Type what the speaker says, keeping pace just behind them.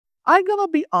I'm gonna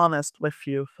be honest with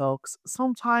you folks.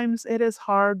 Sometimes it is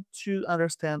hard to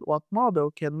understand what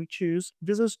model can we choose.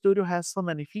 Visual Studio has so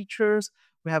many features.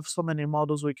 We have so many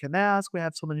models we can ask. We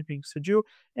have so many things to do.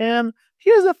 And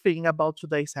here's the thing about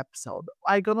today's episode.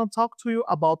 I'm gonna talk to you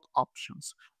about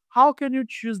options. How can you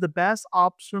choose the best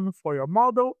option for your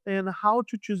model and how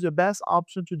to choose the best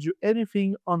option to do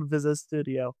anything on Visual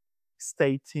Studio?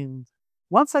 Stay tuned.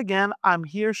 Once again, I'm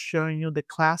here showing you the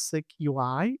classic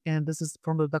UI, and this is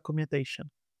from the documentation.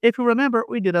 If you remember,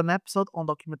 we did an episode on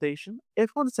documentation. If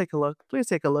you want to take a look, please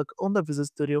take a look on the Visual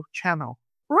Studio channel.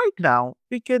 Right now,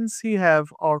 we can see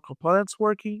have our components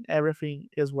working, everything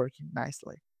is working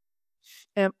nicely.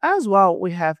 And as well,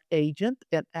 we have agent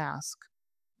and ask.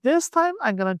 This time,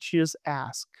 I'm gonna choose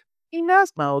ask. In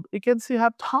ask mode, you can see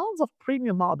have tons of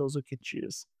premium models you can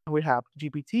choose. We have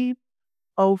GPT,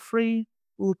 O3,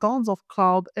 tons of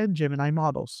Cloud and Gemini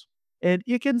models. And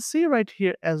you can see right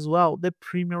here as well the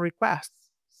premium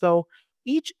requests. So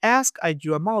each ask I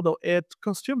do a model, it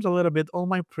consumes a little bit on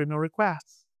my premium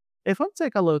requests. If I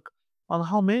take a look on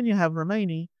how many you have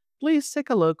remaining, please take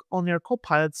a look on your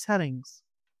Copilot settings.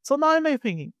 So now you may be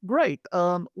thinking, great,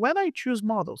 when I choose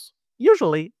models,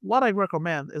 usually what I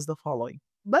recommend is the following.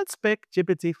 Let's pick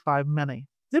GPT-5 Mini.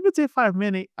 GPT-5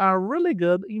 Mini are really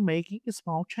good in making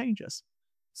small changes.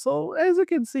 So as you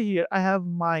can see here, I have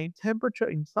my temperature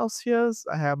in Celsius,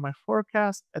 I have my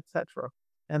forecast, etc.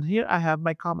 And here I have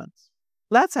my comments.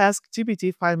 Let's ask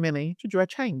GPT-5 Mini to do a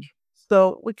change.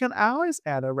 So we can always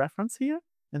add a reference here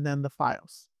and then the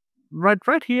files.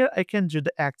 Right here, I can do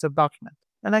the active document.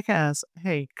 And I can ask,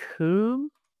 hey, could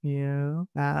you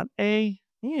add a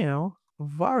new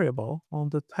variable on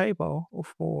the table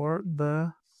for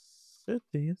the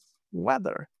city's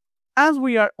weather? As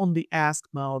we are on the ask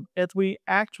mode, it we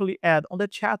actually add on the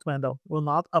chat window will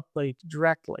not update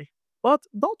directly. But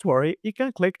don't worry, you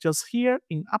can click just here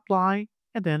in apply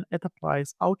and then it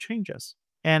applies all changes.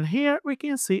 And here we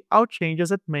can see all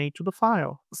changes it made to the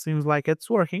file. Seems like it's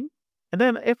working. And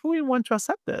then if we want to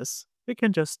accept this, we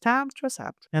can just tap to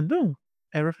accept and boom,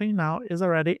 everything now is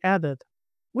already added.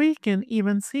 We can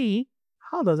even see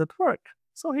how does it work.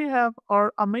 So here we have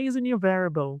our amazing new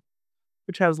variable,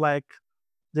 which has like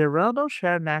the random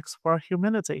share next for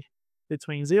humanity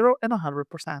between 0 and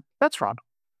 100%. That's random.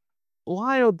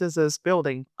 While this is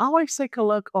building, always take a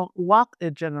look on what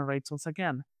it generates once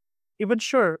again. Even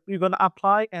sure, you're going to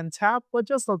apply and tap, but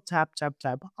just don't tap, tap,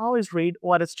 tap. Always read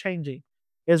what is changing.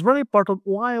 It's really important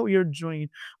while you're doing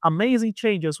amazing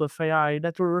changes with AI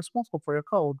that you're responsible for your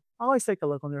code. Always take a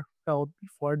look on your code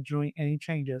before doing any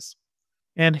changes.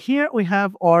 And here we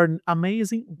have our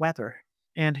amazing weather.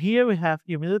 And here we have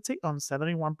humidity on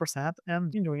 71%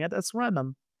 and doing it as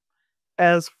random.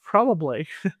 As probably,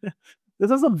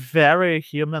 this is a very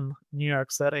human New York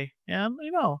City. And,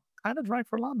 kind of dry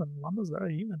for London. London's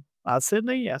very human.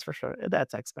 Sydney, yes, for sure.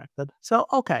 That's expected. So,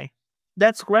 okay.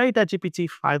 That's great that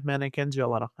GPT-5 Mini can do a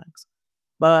lot of things.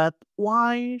 But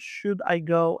why should I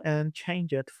go and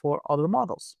change it for other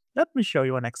models? Let me show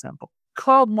you an example.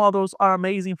 Cloud models are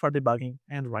amazing for debugging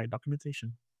and write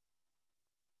documentation.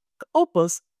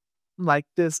 Opus, like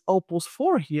this Opus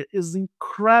 4 here, is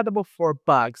incredible for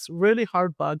bugs, really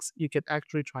hard bugs you can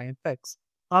actually try and fix.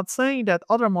 Not saying that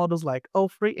other models like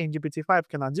O3 and GPT-5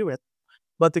 cannot do it,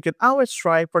 but you can always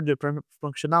try for different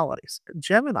functionalities.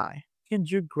 Gemini can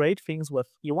do great things with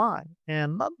UI,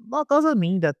 and that doesn't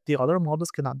mean that the other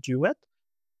models cannot do it,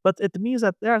 but it means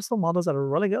that there are some models that are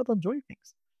really good at doing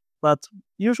things. But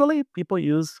usually people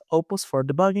use Opus for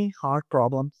debugging hard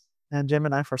problems, and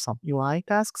Gemini for some UI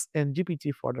tasks, and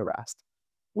GPT for the rest,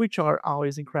 which are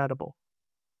always incredible.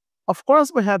 Of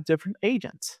course, we have different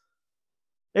agents.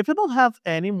 If you don't have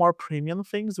any more premium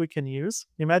things we can use,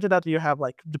 imagine that you have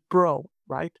like the Pro,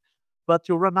 right? But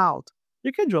you run out.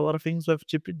 You can do a lot of things with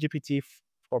GPT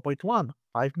 4.1,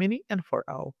 5 mini, and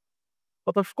 4.0.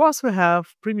 But of course, we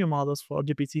have premium models for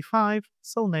GPT-5,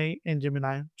 Sonay, and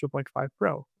Gemini 2.5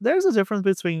 Pro. There's a difference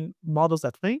between models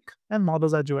that think and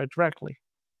models that do it directly.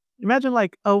 Imagine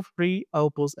like O3,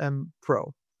 Opus, and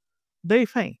Pro. They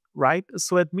think, right?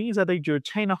 So it means that they do a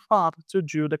chain of thought to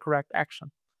do the correct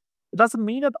action. It doesn't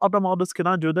mean that other models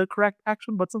cannot do the correct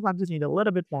action, but sometimes you need a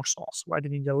little bit more sauce, right? You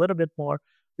need a little bit more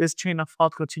this chain of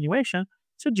thought continuation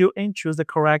to do and choose the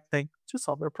correct thing to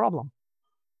solve your problem.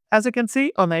 As you can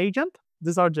see on agent,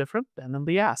 these are different than in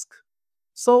the ask.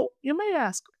 So you may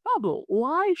ask, Pablo,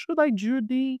 why should I do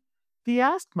the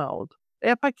ask mode?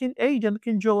 If agent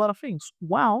can do a lot of things.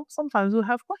 Well, sometimes you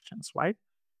have questions, right?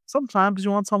 Sometimes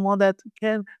you want someone that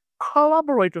can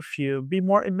collaborate with you, be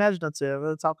more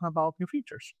imaginative, talking about new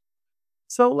features.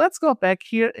 So let's go back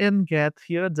here and get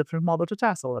here a different model to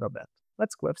test a little bit.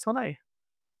 Let's go with Sonay.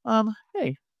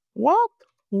 Hey, what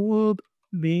would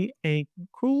be a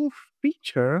cool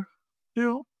feature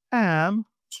to add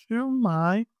to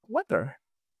my weather?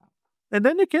 And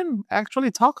then you can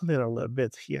actually talk a little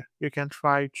bit here. You can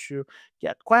try to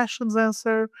get questions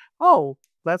answered. Oh,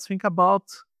 let's think about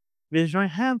visual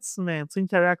enhancements,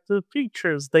 interactive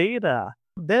features, data.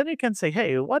 Then you can say,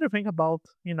 hey, what do you think about,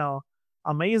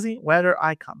 amazing weather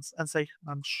icons? And say,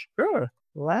 I'm sure,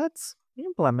 let's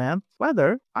implement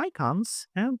weather icons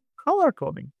and color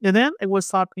coding. And then it will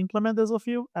start implement this with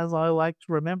you. As I like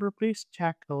to remember, please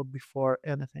check code before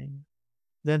anything.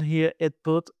 Then here it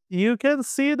put, you can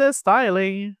see the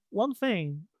styling. One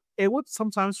thing, it would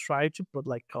sometimes try to put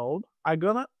like code. I'm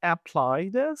gonna apply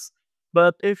this,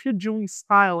 but if you're doing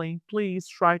styling, please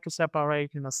try to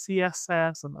separate in a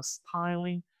CSS and a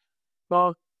styling.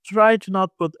 But try to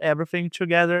not put everything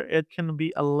together. It can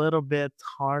be a little bit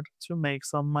hard to make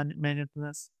some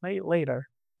maintenance later.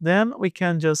 Then we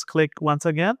can just click once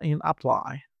again in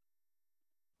apply.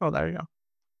 Oh, there you go.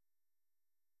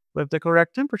 With the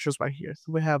correct temperatures right here.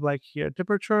 So we have like here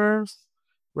temperatures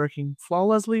working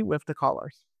flawlessly with the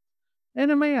colors. And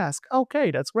you may ask,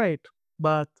 okay, that's great,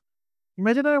 but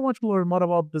imagine that I want to learn more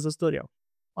about Business Studio.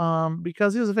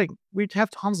 Because here's the thing, we have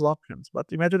tons of options, but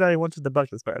imagine that I want to debug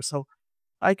this better. So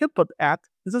I can put at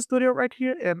Business Studio right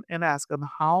here and ask them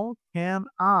how can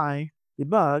I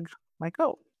debug my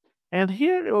code? And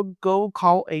here it will go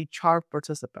call a chat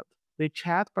participant. The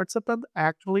chat participant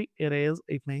actually it is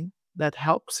a thing that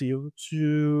helps you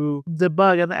to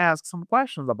debug and ask some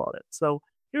questions about it. So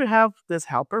here you have this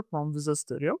helper from Visual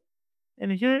Studio.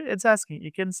 And here it's asking,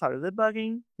 you can start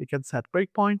debugging, you can set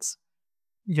breakpoints,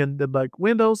 you can debug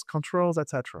windows, controls,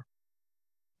 etc.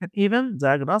 And even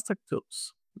diagnostic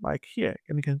tools, like here.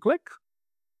 And you can click,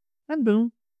 and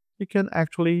boom, you can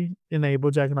actually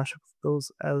enable diagnostic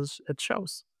tools as it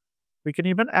shows. We can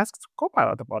even ask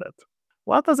Copilot about it.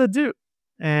 What does it do?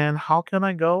 And how can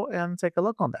I go and take a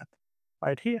look on that?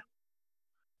 Right here.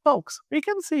 Folks, we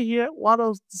can see here what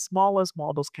those smallest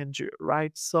models can do,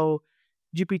 right? So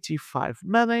GPT-5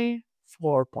 Mini,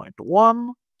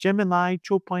 4.1, Gemini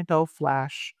 2.0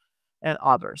 Flash, and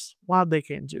others. What they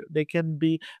can do? They can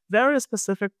be very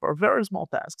specific for very small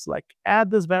tasks, like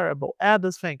add this variable, add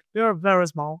this thing. They're very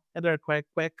small and they're quite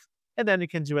quick, and then you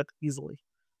can do it easily.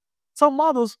 Some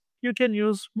models you can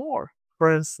use more.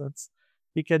 For instance,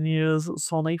 you can use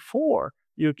Sonnet 4,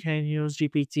 you can use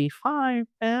GPT-5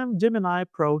 and Gemini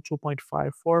Pro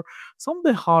 2.5 for some of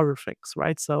the harder things,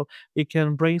 right? So you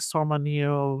can brainstorm a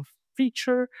new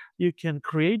feature, you can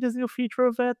create this new feature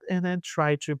of it, and then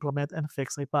try to implement and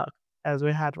fix a bug, as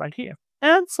we had right here.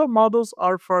 And some models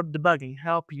are for debugging,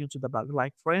 help you to debug.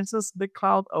 Like, for instance, the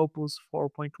Cloud Opus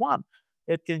 4.1.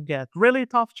 It can get really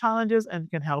tough challenges and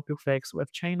can help you fix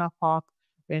with chain of thought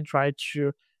and try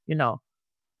to, you know,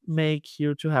 make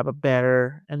you to have a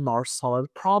better and more solid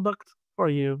product for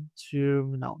you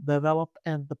to, develop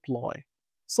and deploy.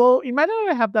 So imagine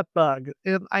I have that bug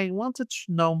and I wanted to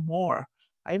know more.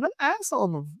 I even asked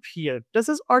on here. This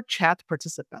is our chat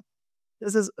participant.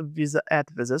 This is Visa at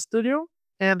Visa Studio.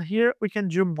 And here we can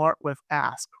do more with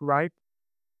ask, right?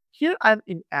 Here I'm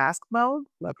in ask mode.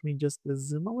 Let me just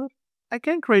zoom a little. I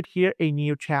can create here a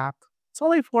new chat.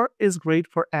 Solid 4 is great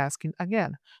for asking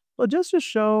again. But just to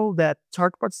show that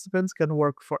third participants can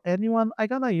work for anyone, I'm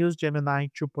gonna use Gemini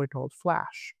 2.0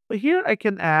 Flash. But here I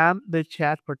can add the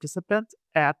chat participant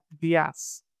at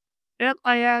VS. And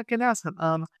I can ask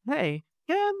him, hey,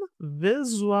 can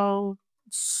Visual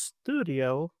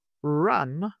Studio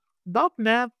run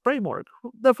 .NET Framework?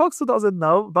 The folks who doesn't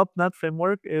know, .NET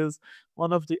Framework is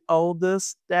one of the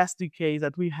oldest SDKs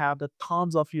that we have that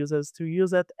tons of users to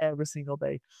use it every single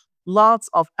day. Lots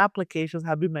of applications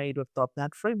have been made with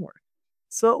 .NET Framework.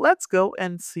 So let's go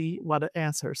and see what it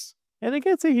answers. And you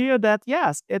can see here that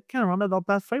yes, it can run a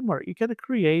 .NET Framework. You can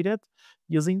create it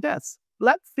using this.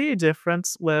 Let's see a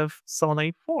difference with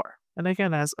Sonnet 4. And I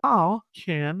can ask, how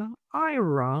can I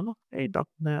run a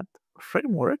 .NET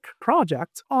Framework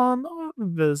project on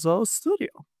Visual Studio?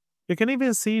 You can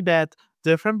even see that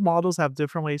different models have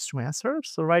different ways to answer.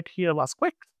 So right here was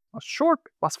quick, was short,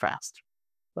 was fast.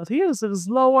 But here it is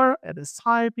slower, it is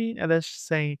typing, and it's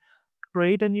saying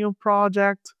create a new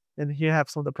project. And here I have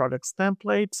some of the project's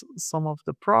templates, some of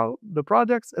the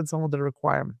projects, and some of the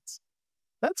requirements.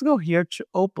 Let's go here to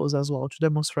Opus as well to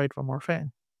demonstrate one more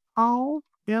thing. How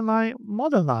can I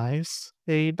modernize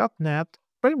a .NET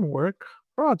framework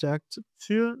project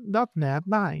to .NET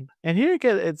 9? And here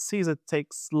again, it sees it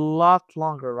takes a lot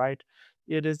longer, right?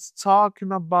 It is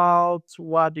talking about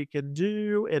what you can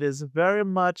do. It is very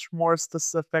much more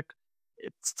specific.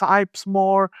 It types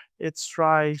more. It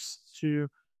tries to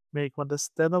make you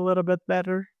understand a little bit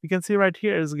better. You can see right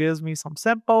here, it gives me some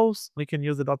samples. We can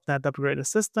use the .NET Upgrade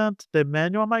Assistant, the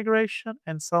manual migration,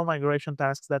 and some migration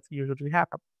tasks that usually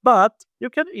happen. But you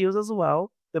can use as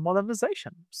well the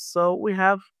modernization. So we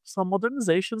have some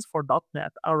modernizations for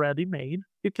 .NET already made.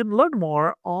 You can learn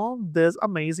more on this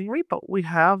amazing repo. We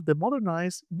have the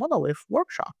Modernized Monolith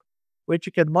Workshop, which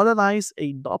you can modernize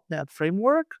a .NET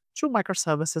framework to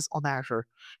microservices on Azure.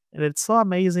 And it's so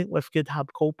amazing with GitHub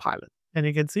Copilot. And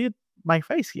you can see my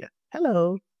face here.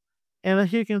 Hello. And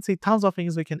here you can see tons of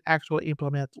things we can actually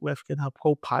implement with GitHub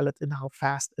Copilot and how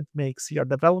fast it makes your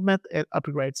development and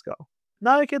upgrades go.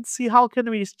 Now you can see how can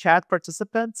we chat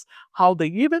participants, how they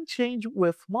even change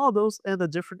with models and the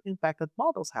different impact that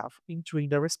models have in doing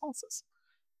their responses.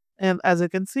 And as you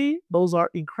can see, those are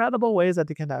incredible ways that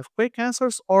you can have quick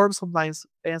answers or sometimes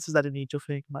answers that you need to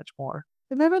think much more.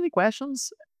 If you have any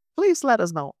questions, please let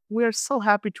us know. We are so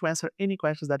happy to answer any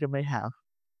questions that you may have.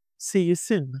 See you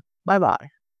soon. Bye bye.